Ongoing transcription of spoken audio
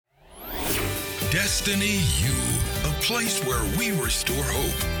Destiny U, a place where we restore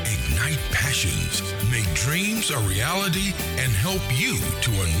hope, ignite passions, make dreams a reality, and help you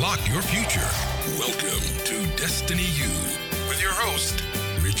to unlock your future. Welcome to Destiny U with your host,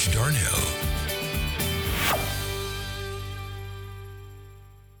 Rich Darnell.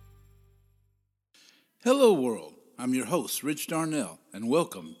 Hello world, I'm your host, Rich Darnell, and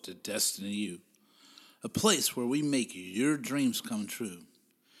welcome to Destiny U, a place where we make your dreams come true.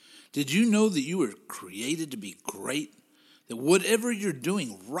 Did you know that you were created to be great? That whatever you're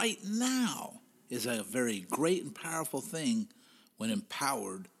doing right now is a very great and powerful thing when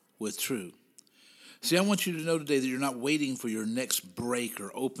empowered with truth. See, I want you to know today that you're not waiting for your next break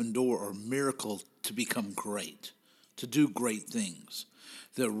or open door or miracle to become great, to do great things.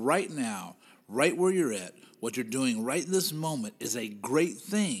 That right now, right where you're at, what you're doing right in this moment is a great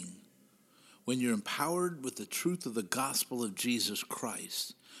thing when you're empowered with the truth of the gospel of Jesus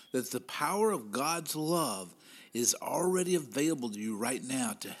Christ. That the power of God's love is already available to you right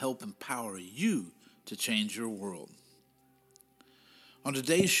now to help empower you to change your world. On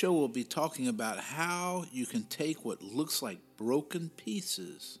today's show, we'll be talking about how you can take what looks like broken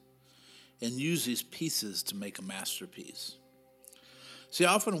pieces and use these pieces to make a masterpiece. See,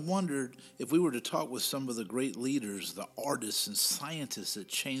 I often wondered if we were to talk with some of the great leaders, the artists and scientists that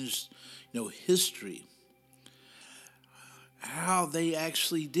changed, history, how they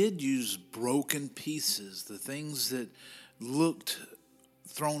actually did use broken pieces, the things that looked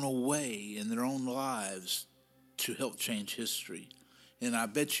thrown away in their own lives to help change history. And I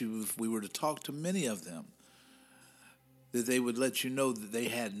bet you if we were to talk to many of them, that they would let you know that they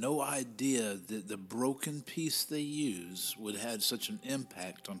had no idea that the broken piece they used would have such an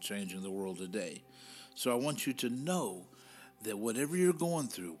impact on changing the world today. So I want you to know that whatever you're going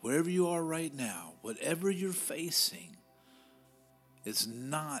through, wherever you are right now, whatever you're facing, it's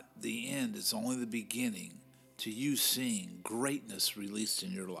not the end, it's only the beginning to you seeing greatness released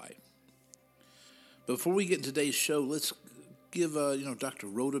in your life. Before we get into today's show, let's give Dr.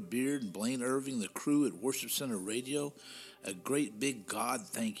 Rhoda Beard and Blaine Irving, the crew at Worship Center Radio, a great big God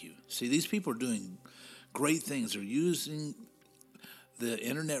thank you. See, these people are doing great things. They're using the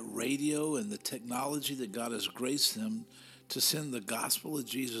internet radio and the technology that God has graced them to send the gospel of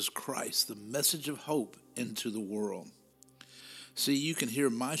Jesus Christ, the message of hope, into the world. See, you can hear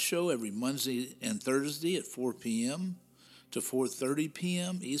my show every Monday and Thursday at 4 p.m. to 4:30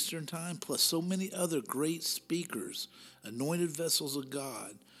 p.m. Eastern Time, plus so many other great speakers, anointed vessels of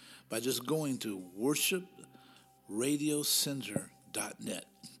God, by just going to worshipradiocenter.net.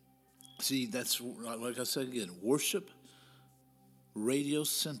 See, that's, like I said again,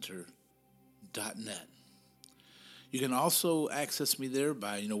 worshipradiocenter.net. You can also access me there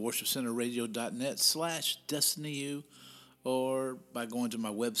by, worshipcenterradio.net/DestinyU, or by going to my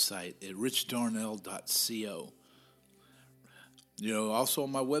website at richdarnell.co. Also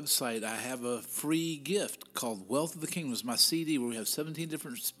on my website, I have a free gift called Wealth of the Kingdom. It's my CD where we have 17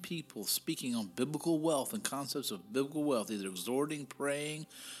 different people speaking on biblical wealth and concepts of biblical wealth, either exhorting, praying,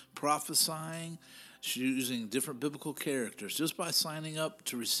 prophesying, using different biblical characters. Just by signing up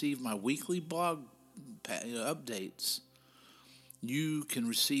to receive my weekly blog updates, you can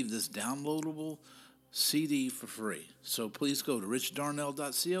receive this downloadable CD for free. So please go to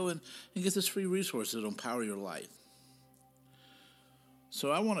richdarnell.co and get this free resource that will empower your life.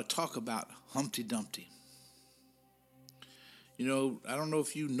 So I want to talk about Humpty Dumpty. I don't know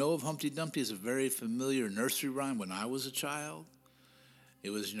if you know of Humpty Dumpty. It's a very familiar nursery rhyme when I was a child. It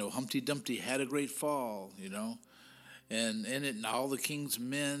was, Humpty Dumpty had a great fall, and in it, and all the king's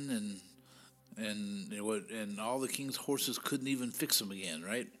men and all the king's horses couldn't even fix him again,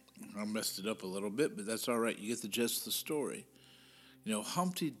 right? I messed it up a little bit, but that's all right. You get the gist of the story.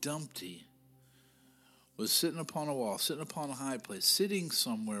 Humpty Dumpty was sitting upon a wall, sitting upon a high place, sitting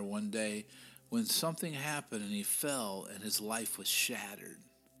somewhere one day when something happened and he fell and his life was shattered.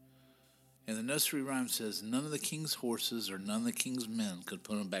 And the nursery rhyme says, none of the king's horses or none of the king's men could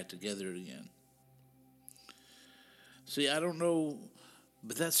put him back together again. See, I don't know,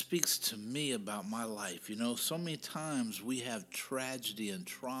 but that speaks to me about my life. So many times we have tragedy and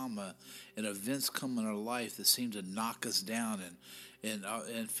trauma and events come in our life that seem to knock us down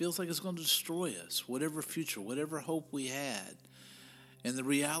and feels like it's going to destroy us, whatever future, whatever hope we had. And the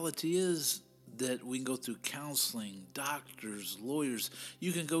reality is that we can go through counseling, doctors, lawyers.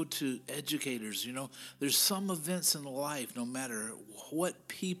 You can go to educators. There's some events in life, no matter what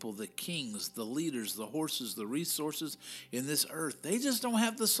people, the kings, the leaders, the horses, the resources in this earth, they just don't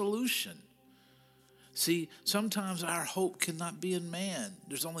have the solution. See, sometimes our hope cannot be in man.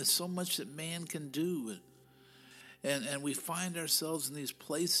 There's only so much that man can do. And we find ourselves in these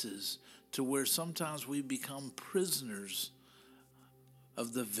places to where sometimes we become prisoners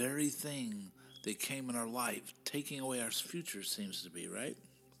of the very thing that came in our life. Taking away our future seems to be, right?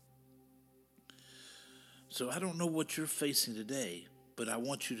 So I don't know what you're facing today, but I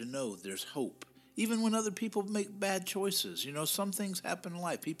want you to know there's hope. Even when other people make bad choices, some things happen in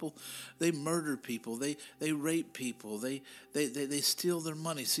life. People, they murder people, they rape people, they steal their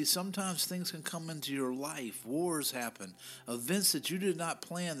money. See, sometimes things can come into your life. Wars happen, events that you did not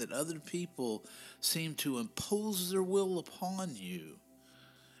plan, that other people seem to impose their will upon you.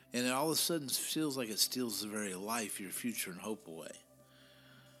 And it all of a sudden feels like it steals the very life, your future, and hope away.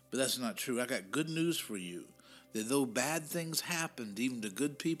 But that's not true. I got good news for you. That though bad things happened, even to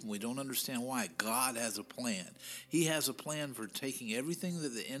good people, we don't understand why, God has a plan. He has a plan for taking everything that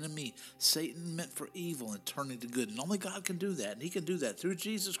the enemy, Satan, meant for evil and turning to good. And only God can do that. And he can do that through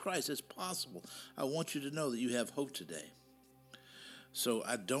Jesus Christ. It's possible. I want you to know that you have hope today. So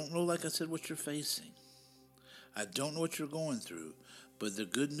I don't know, like I said, what you're facing. I don't know what you're going through. But the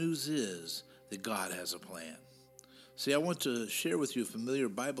good news is that God has a plan. See, I want to share with you a familiar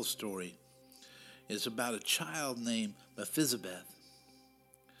Bible story. It's about a child named Mephibosheth.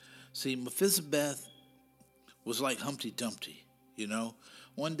 See, Mephibosheth was like Humpty Dumpty,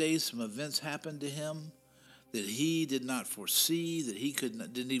 One day some events happened to him that he did not foresee, that he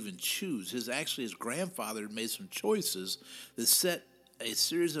didn't even choose. His grandfather made some choices that set a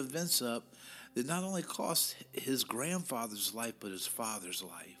series of events up that not only cost his grandfather's life, but his father's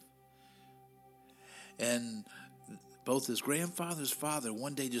life. And both his grandfather's father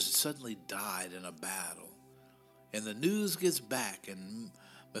one day just suddenly died in a battle. And the news gets back, and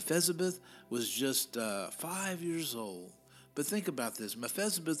Mephibosheth was just 5 years old. But think about this.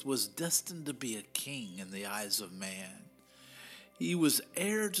 Mephibosheth was destined to be a king in the eyes of man. He was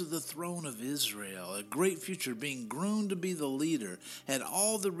heir to the throne of Israel, a great future, being groomed to be the leader, had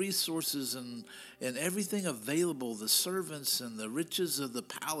all the resources and everything available, the servants and the riches of the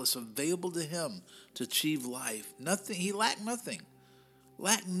palace available to him to achieve life. Nothing, he lacked nothing.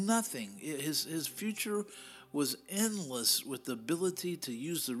 His future was endless, with the ability to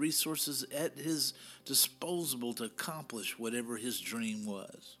use the resources at his disposal to accomplish whatever his dream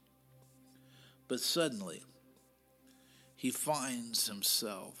was. But suddenly, he finds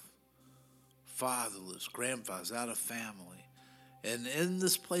himself fatherless, grandfather's out of family. And in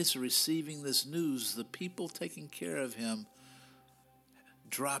this place of receiving this news, the people taking care of him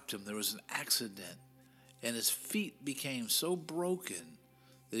dropped him. There was an accident, and his feet became so broken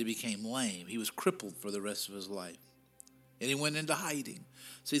that he became lame. He was crippled for the rest of his life. And he went into hiding.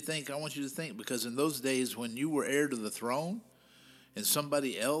 See, I want you to think, because in those days when you were heir to the throne and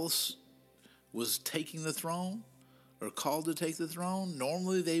somebody else was taking the throne, or called to take the throne,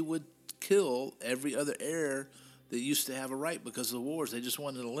 normally they would kill every other heir that used to have a right because of the wars. They just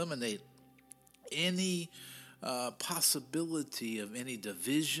wanted to eliminate any possibility of any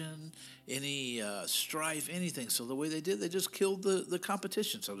division, any strife, anything. So the way they did, they just killed the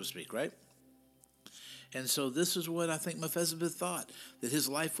competition, so to speak, right? And so this is what I think Mephibosheth thought, that his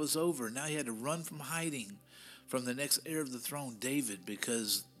life was over. Now he had to run from hiding from the next heir of the throne, David,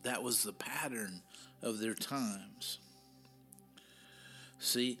 because that was the pattern of their times.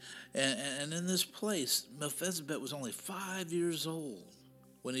 See, and in this place, Mephibosheth was only 5 years old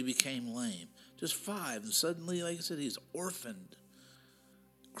when he became lame. Just 5. And suddenly, like I said, he's orphaned,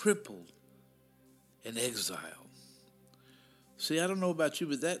 crippled, and exiled. See, I don't know about you,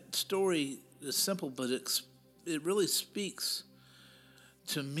 but that story is simple, but it really speaks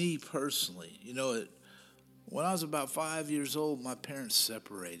to me personally. When I was about 5 years old, my parents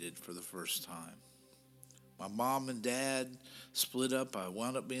separated for the first time. My mom and dad split up. I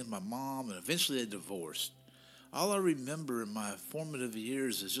wound up being with my mom, and eventually they divorced. All I remember in my formative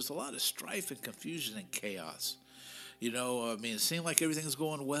years is just a lot of strife and confusion and chaos. It seemed like everything was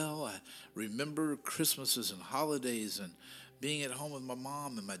going well. I remember Christmases and holidays and being at home with my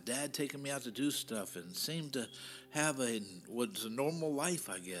mom and my dad taking me out to do stuff, and seemed to have what's a normal life,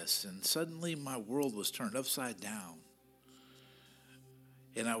 I guess. And suddenly my world was turned upside down.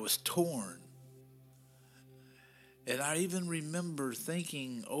 And I was torn. And I even remember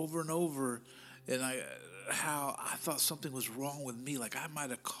thinking over and over, how I thought something was wrong with me, like I might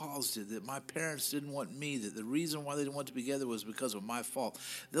have caused it, that my parents didn't want me, that the reason why they didn't want to be together was because of my fault.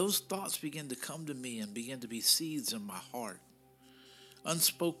 Those thoughts began to come to me and began to be seeds in my heart,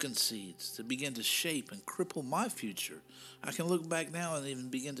 unspoken seeds that begin to shape and cripple my future. I can look back now and even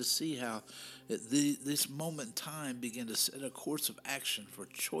begin to see how this moment in time began to set a course of action for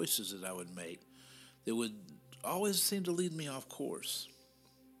choices that I would make that would always seem to lead me off course.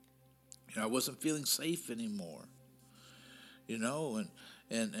 I wasn't feeling safe anymore, and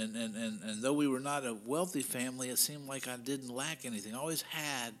And though we were not a wealthy family, it seemed like I didn't lack anything. I always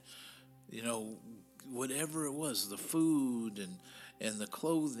had, whatever it was, the food and the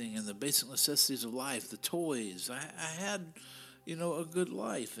clothing and the basic necessities of life, the toys. I had, a good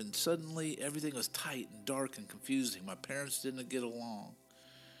life. And suddenly everything was tight and dark and confusing. My parents didn't get along.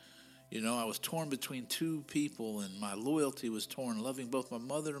 I was torn between two people, and my loyalty was torn, loving both my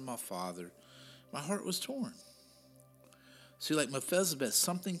mother and my father. My heart was torn. See, like Mephibosheth,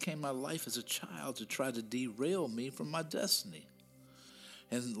 something came in my life as a child to try to derail me from my destiny.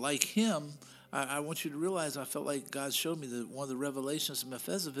 And like him, I want you to realize I felt like God showed me that one of the revelations of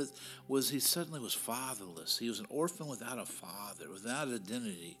Mephibosheth was he suddenly was fatherless. He was an orphan without a father, without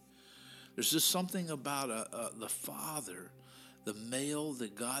identity. There's just something about the father, the male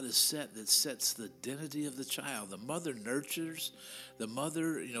that God has set, that sets the identity of the child. The mother nurtures. The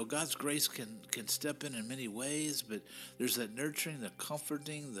mother, God's grace can step in many ways, but there's that nurturing, the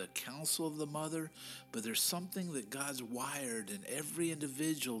comforting, the counsel of the mother. But there's something that God's wired in every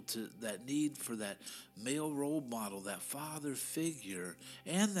individual to that need for that male role model, that father figure,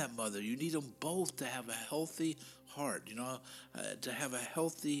 and that mother. You need them both to have a healthy heart, to have a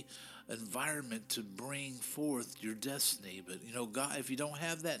healthy environment to bring forth your destiny. But God, if you don't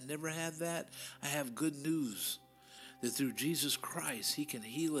have that, never had that, I have good news that through Jesus Christ, he can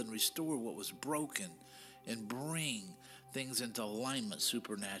heal and restore what was broken and bring things into alignment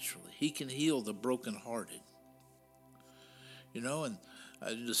supernaturally. He can heal the brokenhearted. And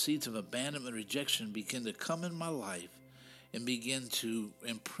the seeds of abandonment and rejection begin to come in my life and begin to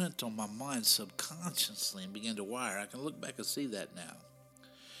imprint on my mind subconsciously and begin to wire. I can look back and see that now.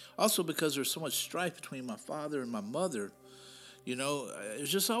 Also, because there's so much strife between my father and my mother, it was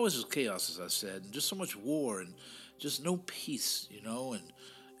just always chaos, as I said, and just so much war and just no peace,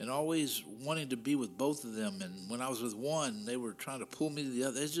 and always wanting to be with both of them. And when I was with one, they were trying to pull me to the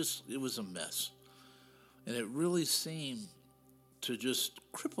other. It was a mess. And it really seemed to just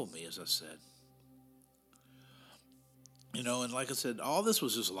cripple me, as I said. And like I said, all this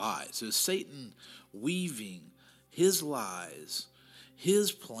was just lies. It was Satan weaving his lies,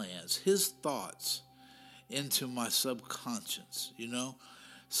 his plans, his thoughts into my subconscious,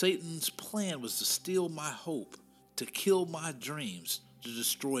 Satan's plan was to steal my hope, to kill my dreams, to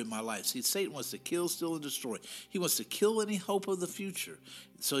destroy my life. See, Satan wants to kill, steal, and destroy. He wants to kill any hope of the future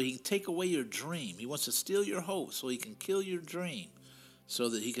so he can take away your dream. He wants to steal your hope so he can kill your dream so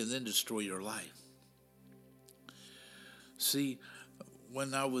that he can then destroy your life. See,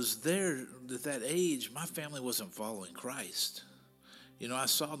 when I was there at that age, my family wasn't following Christ. I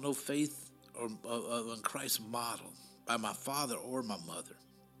saw no faith in Christ's model by my father or my mother.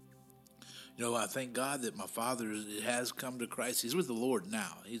 I thank God that my father has come to Christ. He's with the Lord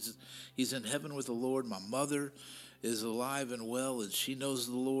now. He's in heaven with the Lord. My mother is alive and well, and she knows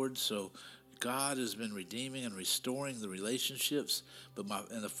the Lord. So God has been redeeming and restoring the relationships. But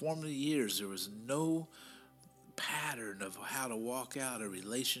in the formative years, there was no pattern of how to walk out a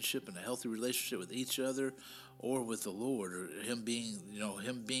relationship and a healthy relationship with each other or with the Lord, or him being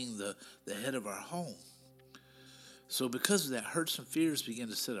the head of our home. So because of that, hurts and fears began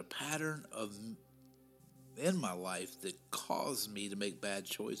to set a pattern in my life that caused me to make bad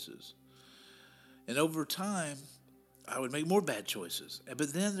choices. And over time, I would make more bad choices.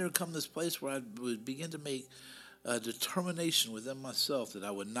 But then there would come this place where I would begin to make a determination within myself that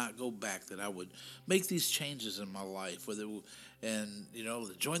I would not go back, that I would make these changes in my life,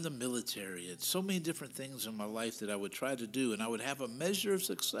 join the military and so many different things in my life that I would try to do, and I would have a measure of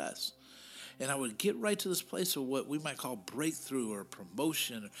success. And I would get right to this place of what we might call breakthrough or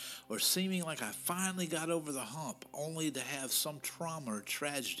promotion or seeming like I finally got over the hump, only to have some trauma or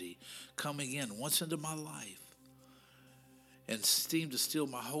tragedy coming in once into my life and seemed to steal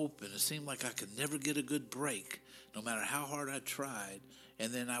my hope, and it seemed like I could never get a good break no matter how hard I tried.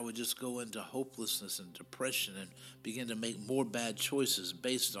 And then I would just go into hopelessness and depression and begin to make more bad choices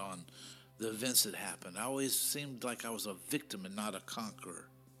based on the events that happened. I always seemed like I was a victim and not a conqueror.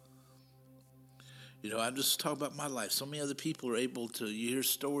 I'm just talking about my life. So many other people are able to, you hear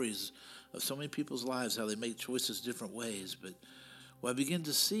stories of so many people's lives, how they make choices different ways. But what I began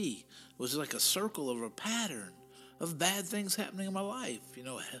to see was like a circle of a pattern of bad things happening in my life, and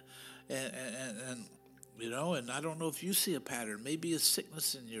I don't know if you see a pattern. Maybe a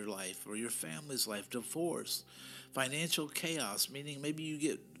sickness in your life or your family's life, divorce, financial chaos, meaning maybe you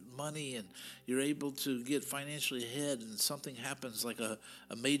get money and you're able to get financially ahead and something happens like a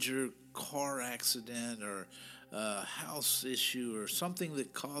major car accident or a house issue or something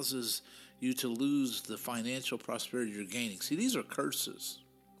that causes you to lose the financial prosperity you're gaining. See, these are curses.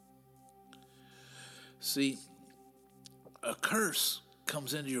 See, a curse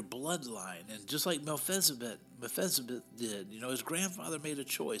comes into your bloodline. And just like Melchizedek did, his grandfather made a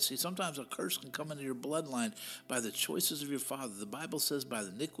choice. See, sometimes a curse can come into your bloodline by the choices of your father. The Bible says by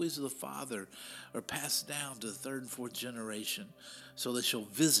the iniquities of the father are passed down to the third and fourth generation. So they shall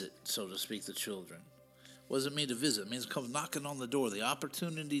visit, so to speak, the children. What does it mean to visit? It means it comes knocking on the door. The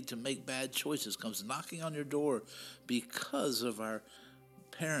opportunity to make bad choices comes knocking on your door because of our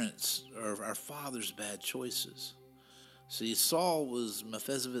parents' or our father's bad choices. See, Saul was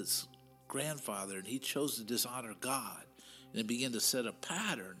Mephibosheth's grandfather, and he chose to dishonor God, and it began to set a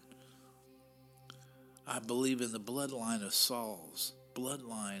pattern. I believe in the bloodline of Saul's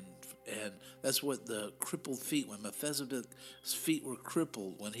bloodline, and that's what the crippled feet, when Mephibosheth's feet were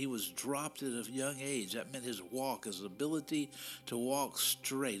crippled, when he was dropped at a young age, that meant his walk, his ability to walk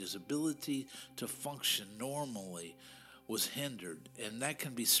straight, his ability to function normally was hindered. And that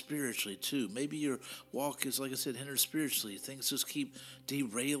can be spiritually too. Maybe your walk is, like I said, hindered spiritually. Things just keep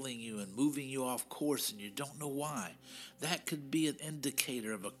derailing you and moving you off course and you don't know why. That could be an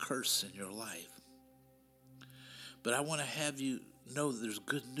indicator of a curse in your life. But I want to have you know that there's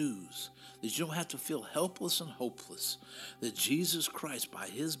good news, that you don't have to feel helpless and hopeless, that Jesus Christ, by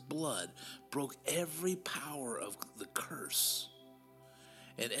his blood, broke every power of the curse.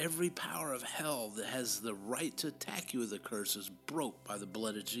 And every power of hell that has the right to attack you with a curse is broke by the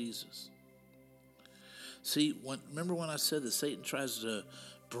blood of Jesus. See, remember when I said that Satan tries to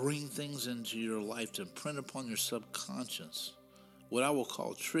bring things into your life to imprint upon your subconscious, what I will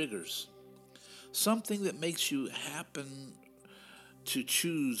call triggers, something that makes you happen to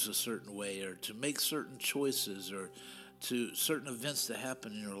choose a certain way or to make certain choices or to certain events that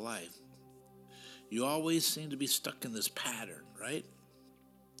happen in your life. You always seem to be stuck in this pattern, right?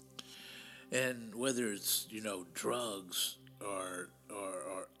 And whether it's, drugs or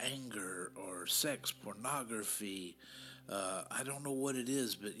anger or sex, pornography, I don't know what it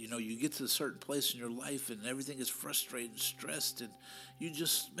is, but, you get to a certain place in your life and everything is frustrated and stressed and you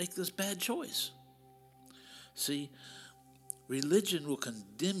just make this bad choice. See, religion will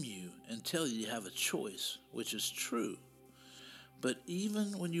condemn you and tell you have a choice, which is true. But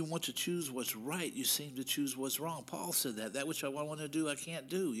even when you want to choose what's right, you seem to choose what's wrong. Paul said that which I want to do, I can't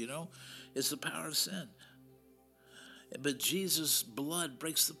do, It's the power of sin. But Jesus' blood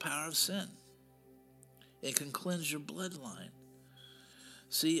breaks the power of sin. It can cleanse your bloodline.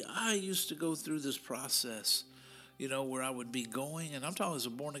 See, I used to go through this process, where I would be going, and I'm talking as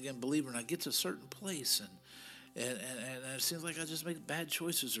a born-again believer, and I get to a certain place, and it seems like I just make bad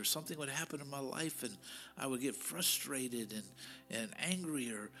choices or something would happen in my life and I would get frustrated and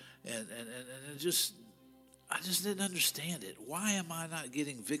angrier and I just didn't understand it. Why am I not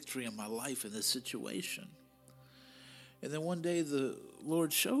getting victory in my life in this situation? And then one day the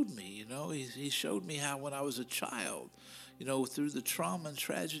Lord showed me, he showed me how when I was a child, through the trauma and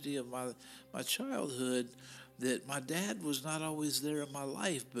tragedy of my childhood, that my dad was not always there in my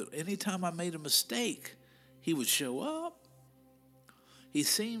life, but anytime I made a mistake, he would show up. He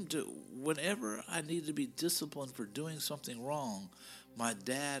seemed to, whenever I needed to be disciplined for doing something wrong, my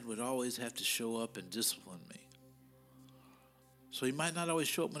dad would always have to show up and discipline me. So he might not always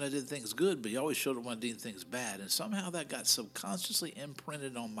show up when I did things good, but he always showed up when I did things bad. And somehow that got subconsciously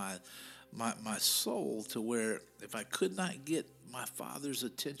imprinted on my soul to where if I could not get my father's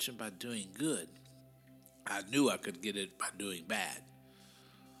attention by doing good, I knew I could get it by doing bad.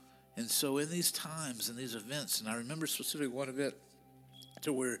 And so in these times and these events, and I remember specifically one event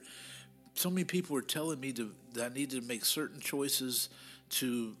to where so many people were telling me that I needed to make certain choices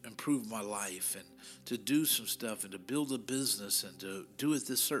to improve my life and to do some stuff and to build a business and to do it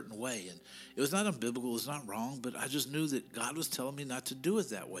this certain way. And it was not unbiblical, it was not wrong, but I just knew that God was telling me not to do it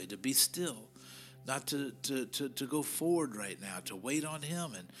that way, to be still, not to go forward right now, to wait on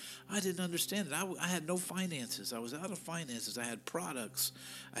him. And I didn't understand it. I had no finances. I was out of finances. I had products.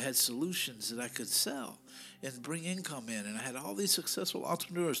 I had solutions that I could sell and bring income in. And I had all these successful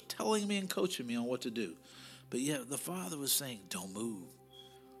entrepreneurs telling me and coaching me on what to do. But yet the Father was saying, don't move.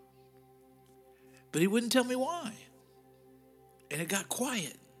 But he wouldn't tell me why. And it got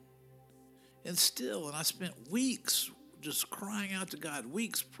quiet and still. And I spent weeks just crying out to God,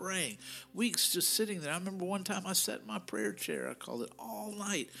 weeks praying, weeks just sitting there. I remember one time I sat in my prayer chair, I called it, all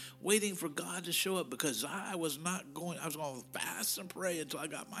night, waiting for God to show up because I was going to fast and pray until I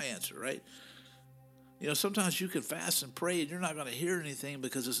got my answer, right? Sometimes you can fast and pray and you're not going to hear anything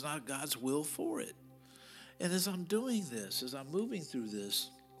because it's not God's will for it. And as I'm doing this, as I'm moving through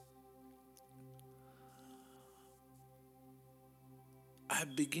this, I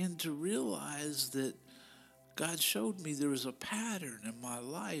begin to realize that God showed me there was a pattern in my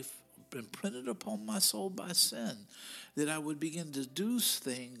life imprinted upon my soul by sin, that I would begin to do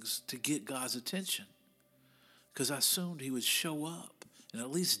things to get God's attention. Because I assumed he would show up and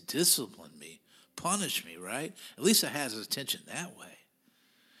at least discipline me, punish me, right? At least I had his attention that way.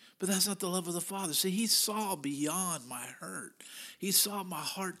 But that's not the love of the Father. See, he saw beyond my hurt. He saw my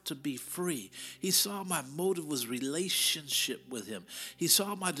heart to be free. He saw my motive was relationship with him. He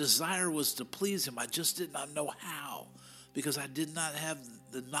saw my desire was to please him. I just did not know how, because I did not have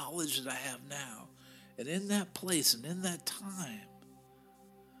the knowledge that I have now. And in that place and in that time,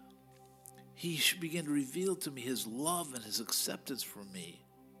 he began to reveal to me his love and his acceptance for me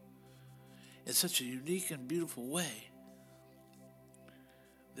in such a unique and beautiful way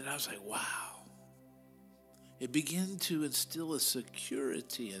that I was like, wow. It began to instill a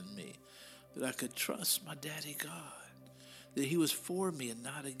security in me that I could trust my daddy God, that he was for me and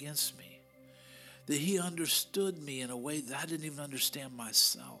not against me, that he understood me in a way that I didn't even understand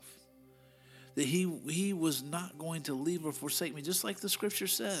myself, that he was not going to leave or forsake me, just like the scripture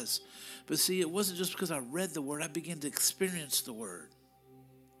says. But see, it wasn't just because I read the word, I began to experience the word.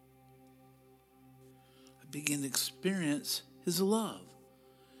 I began to experience his love.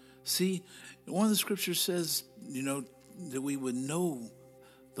 See, one of the scriptures says, that we would know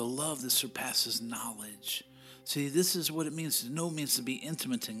the love that surpasses knowledge. See, this is what it means. To know means to be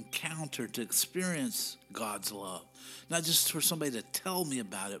intimate, to encounter, to experience God's love. Not just for somebody to tell me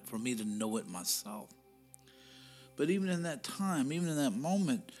about it, for me to know it myself. But even in that time, even in that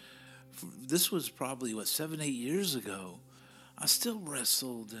moment, this was probably, 7, 8 years ago, I still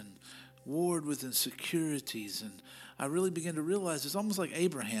wrestled and warred with insecurities, and I really began to realize it's almost like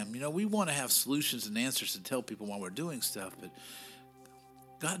Abraham. We want to have solutions and answers to tell people while we're doing stuff, but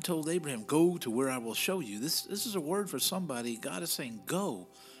God told Abraham, go to where I will show you. This is a word for somebody. God is saying, go,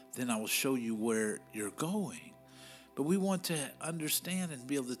 then I will show you where you're going. But we want to understand and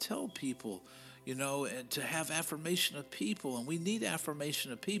be able to tell people, and to have affirmation of people. And we need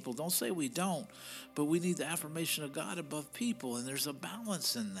affirmation of people. Don't say we don't, but we need the affirmation of God above people. And there's a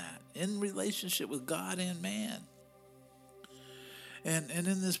balance in that, in relationship with God and man. And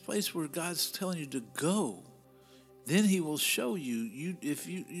in this place where God's telling you to go, then he will show you. If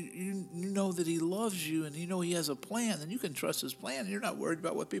you know that he loves you and he has a plan, then you can trust his plan. You're not worried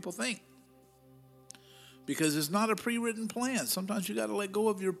about what people think, because it's not a pre-written plan. Sometimes you got to let go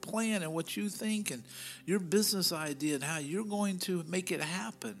of your plan and what you think and your business idea and how you're going to make it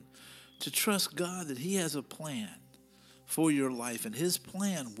happen, to trust God that he has a plan for your life and his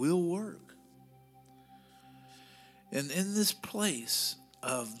plan will work. And in this place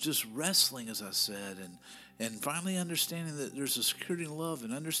of just wrestling, as I said, and finally understanding that there's a security and love,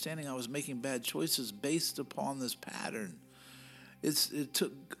 and understanding I was making bad choices based upon this pattern, it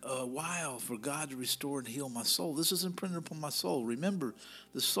took a while for God to restore and heal my soul. This is imprinted upon my soul. Remember,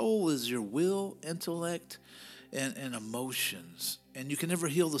 the soul is your will, intellect, and emotions. And you can never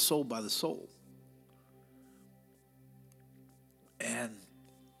heal the soul by the soul. And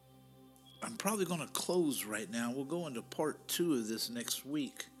I'm probably going to close right now. We'll go into part 2 of this next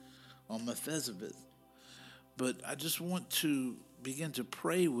week on Mephibosheth. But I just want to begin to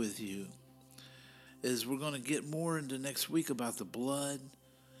pray with you as we're going to get more into next week about the blood,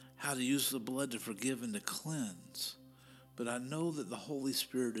 how to use the blood to forgive and to cleanse. But I know that the Holy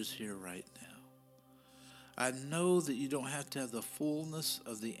Spirit is here right now. I know that you don't have to have the fullness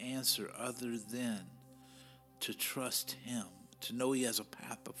of the answer other than to trust him, to know he has a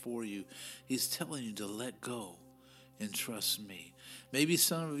path before you. He's telling you to let go and trust me. Maybe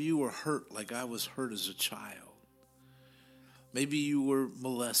some of you were hurt like I was hurt as a child. Maybe you were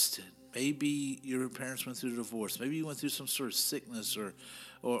molested. Maybe your parents went through a divorce. Maybe you went through some sort of sickness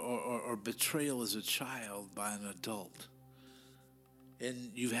or betrayal as a child by an adult.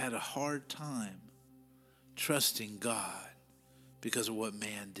 And you've had a hard time trusting God because of what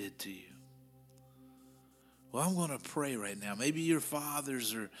man did to you. Well, I'm going to pray right now. Maybe your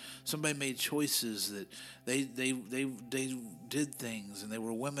fathers or somebody made choices that they did things and they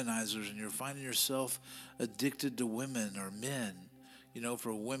were womenizers, and you're finding yourself addicted to women or men,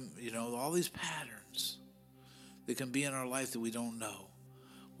 for women, all these patterns that can be in our life that we don't know.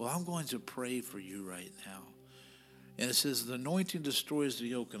 Well, I'm going to pray for you right now. And it says the anointing destroys the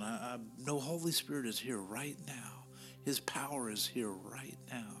yoke, and I know Holy Spirit is here right now. His power is here right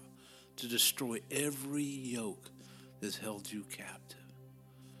now to destroy every yoke that's held you captive.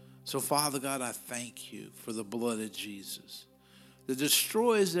 So, Father God, I thank you for the blood of Jesus that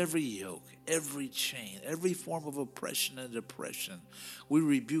destroys every yoke, every chain, every form of oppression and depression. We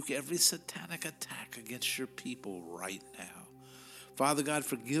rebuke every satanic attack against your people right now. Father God,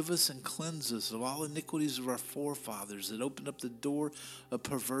 forgive us and cleanse us of all iniquities of our forefathers that opened up the door of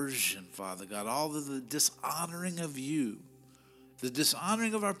perversion, Father God, all of the dishonoring of you, the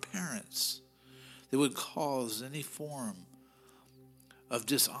dishonoring of our parents that would cause any form of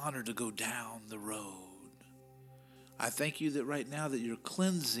dishonor to go down the road. I thank you that right now that you're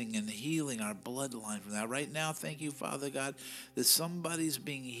cleansing and healing our bloodline from that. Right now, thank you, Father God, that somebody's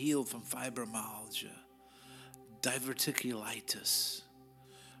being healed from fibromyalgia, diverticulitis.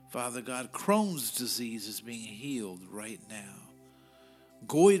 Father God, Crohn's disease is being healed right now.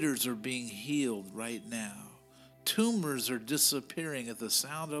 Goiters are being healed right now. Tumors are disappearing at the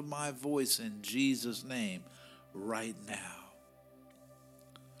sound of my voice in Jesus' name right now.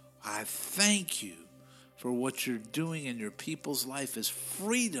 I thank you for what you're doing in your people's life as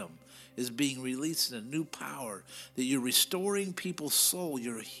freedom is being released in a new power, that you're restoring people's soul.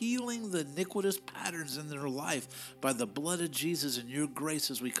 You're healing the iniquitous patterns in their life by the blood of Jesus and your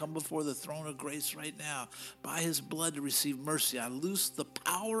grace as we come before the throne of grace right now. By his blood to receive mercy, I loose the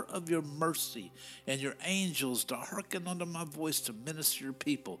power of your mercy and your angels to hearken unto my voice to minister your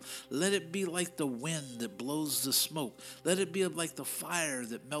people. Let it be like the wind that blows the smoke. Let it be like the fire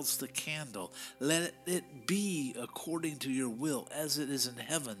that melts the candle. Let it be according to your will as it is in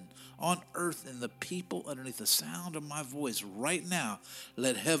heaven, on earth, and the people underneath the sound of my voice right now.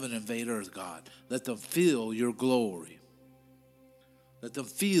 Let heaven invade earth, God. Let them feel your glory. Let them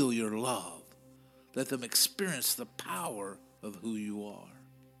feel your love. Let them experience the power of who you are.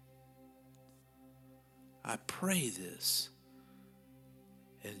 I pray this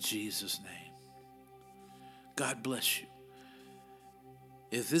in Jesus' name. God bless you.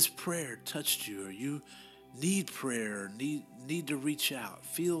 If this prayer touched you, or you need prayer, or need to reach out,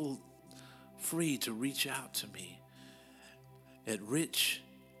 feel free to reach out to me at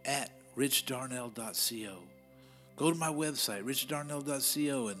richdarnell.co. Go to my website,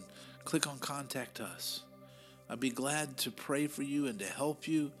 richdarnell.co, and click on Contact Us. I'd be glad to pray for you and to help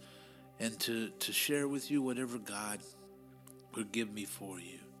you and to share with you whatever God would give me for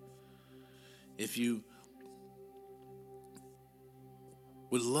you. If you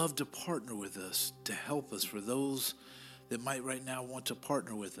would love to partner with us to help us, for those that might right now want to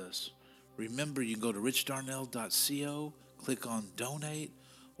partner with us, remember you can go to richdarnell.co, click on donate,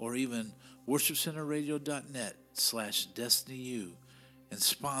 or even worshipcenterradio.net/DestinyU and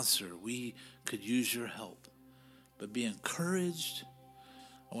sponsor. We could use your help. But be encouraged.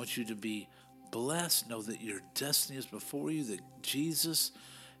 I want you to be blessed. Know that your destiny is before you, that Jesus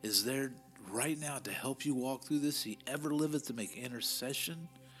is there right now to help you walk through this. He ever liveth to make intercession,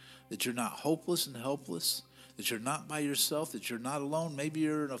 that you're not hopeless and helpless, that you're not by yourself, that you're not alone. Maybe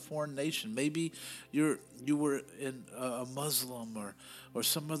you're in a foreign nation. Maybe you were in a Muslim or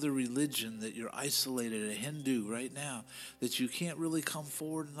some other religion, that you're isolated, a Hindu right now, that you can't really come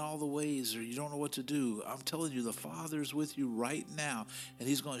forward in all the ways, or you don't know what to do. I'm telling you, the Father's with you right now, and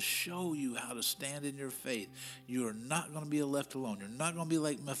he's going to show you how to stand in your faith. You are not going to be left alone. You're not going to be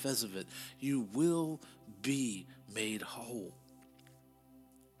like Mephibosheth. You will be made whole.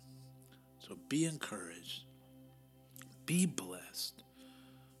 So be encouraged. Be blessed.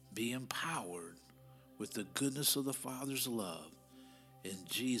 Be empowered with the goodness of the Father's love. In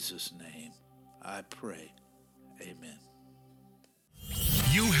Jesus' name, I pray. Amen.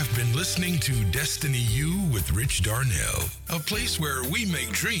 You have been listening to Destiny U with Rich Darnell, a place where we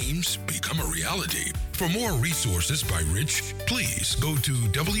make dreams become a reality. For more resources by Rich, please go to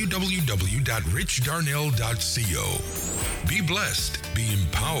www.richdarnell.co. Be blessed, be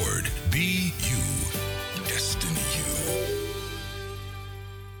empowered, be you. Destiny U.